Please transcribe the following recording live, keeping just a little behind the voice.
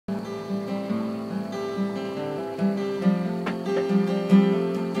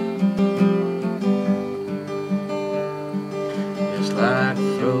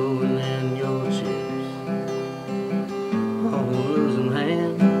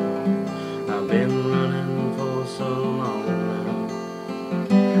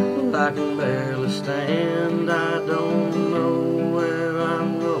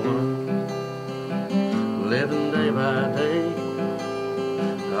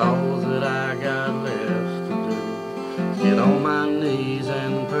all that I got left to do is get on my knees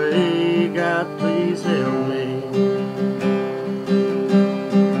and pray, God please help me.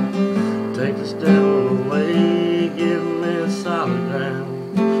 Take this devil away, give me solid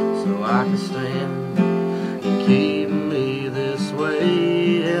ground so I can stand, and keep me this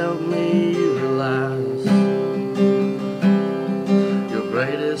way. Help me realize your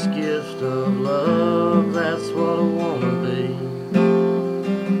greatest gift of love, that's what I want to be.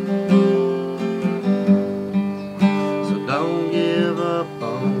 So don't give up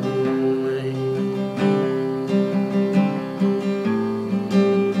on me.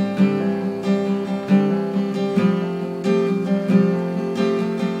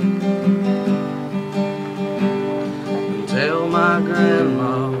 Tell my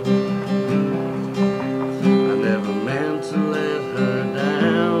grandma I never meant to let her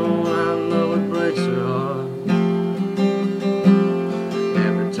down. I know it breaks her heart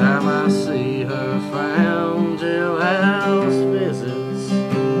every time I see her frown. Jailhouse visits,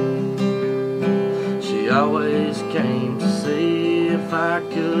 she always came to see if I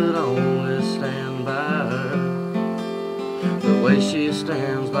could only stand by her the way she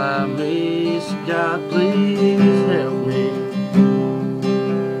stands by me. So God please help me.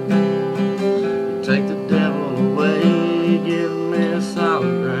 Take the devil away, give me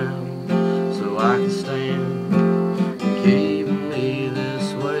solid ground so I can stand, and keep me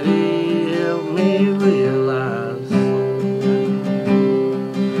this way. Help me realize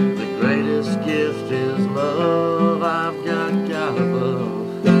the greatest gift is love. I've got God above.